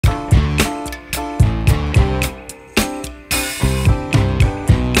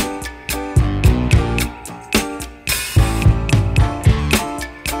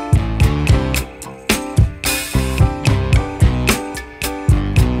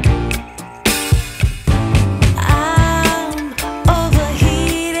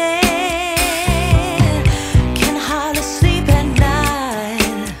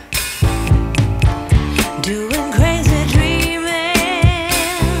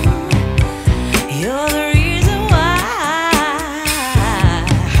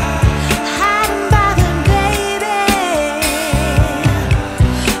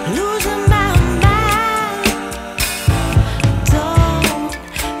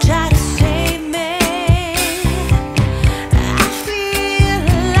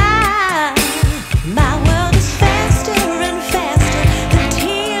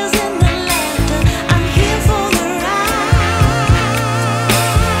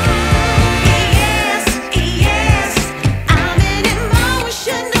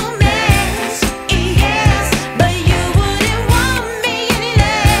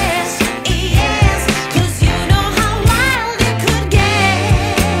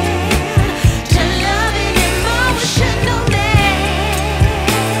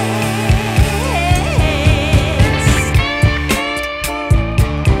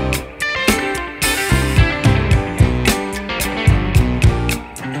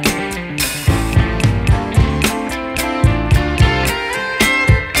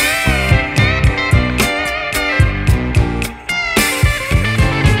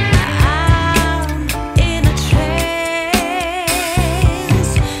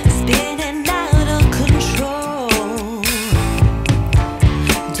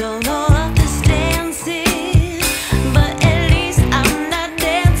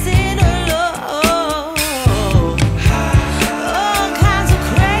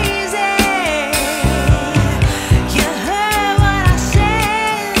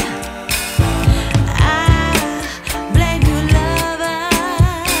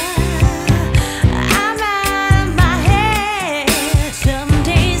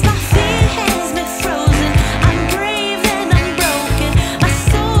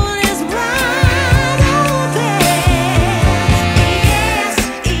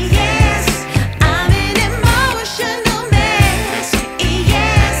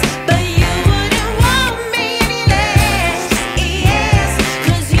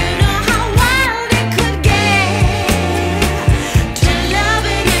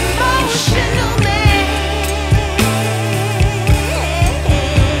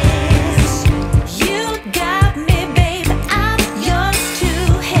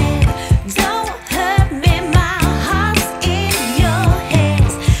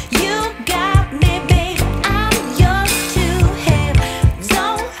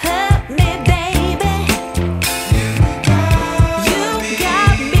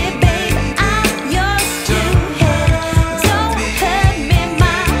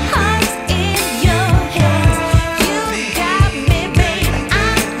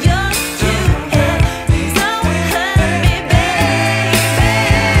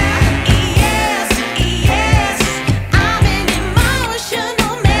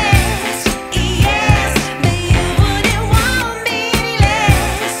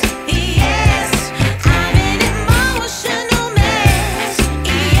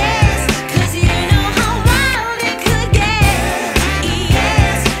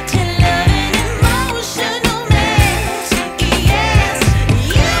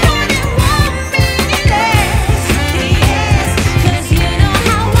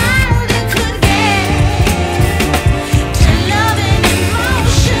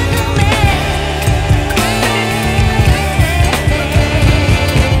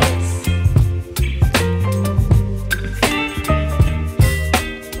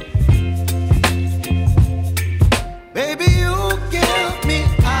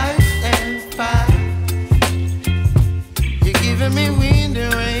wind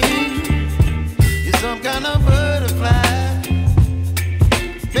and rain. You're some kind of butterfly.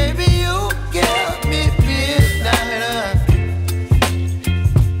 Baby, you give me midnight.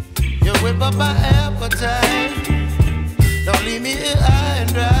 You whip up my appetite. Don't leave me here high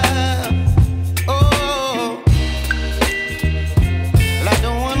and dry. Oh, well, I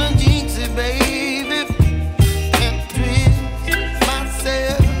don't wanna jinx it, baby, and twist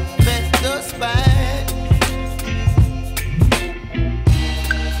myself at the spine.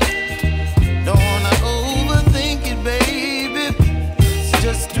 Don't wanna overthink it, baby. It's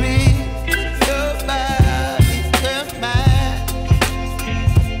just twist your body and mine.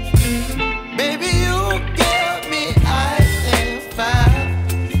 Baby, you give me ice and fire.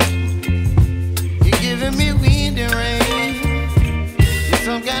 You're giving me wind and rain. You're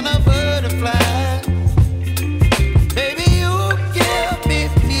some kind of butterfly. Baby, you give me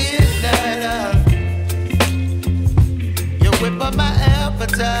midnight. You whip up my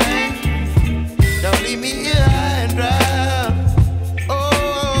appetite. Don't leave me here high and dry.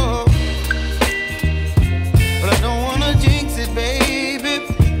 Oh, but I don't wanna jinx it, baby.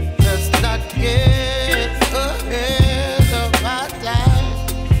 Let's not get ahead of my time.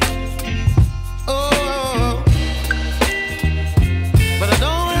 Oh, but I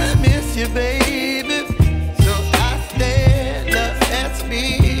don't wanna miss you, baby. So I stand up and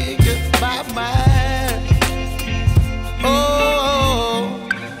speak my mind. Oh.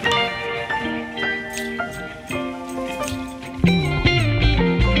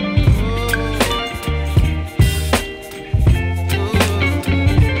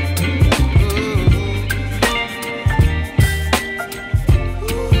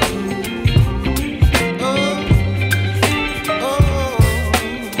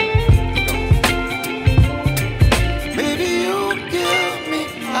 Baby, you give me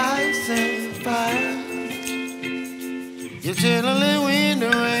ice and fire. You're chilling wind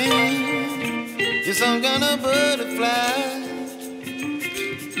and rain. You're some kind of butterfly.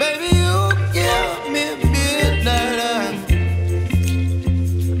 Baby, you give me midnight.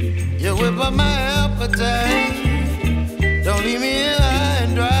 You whip up my appetite.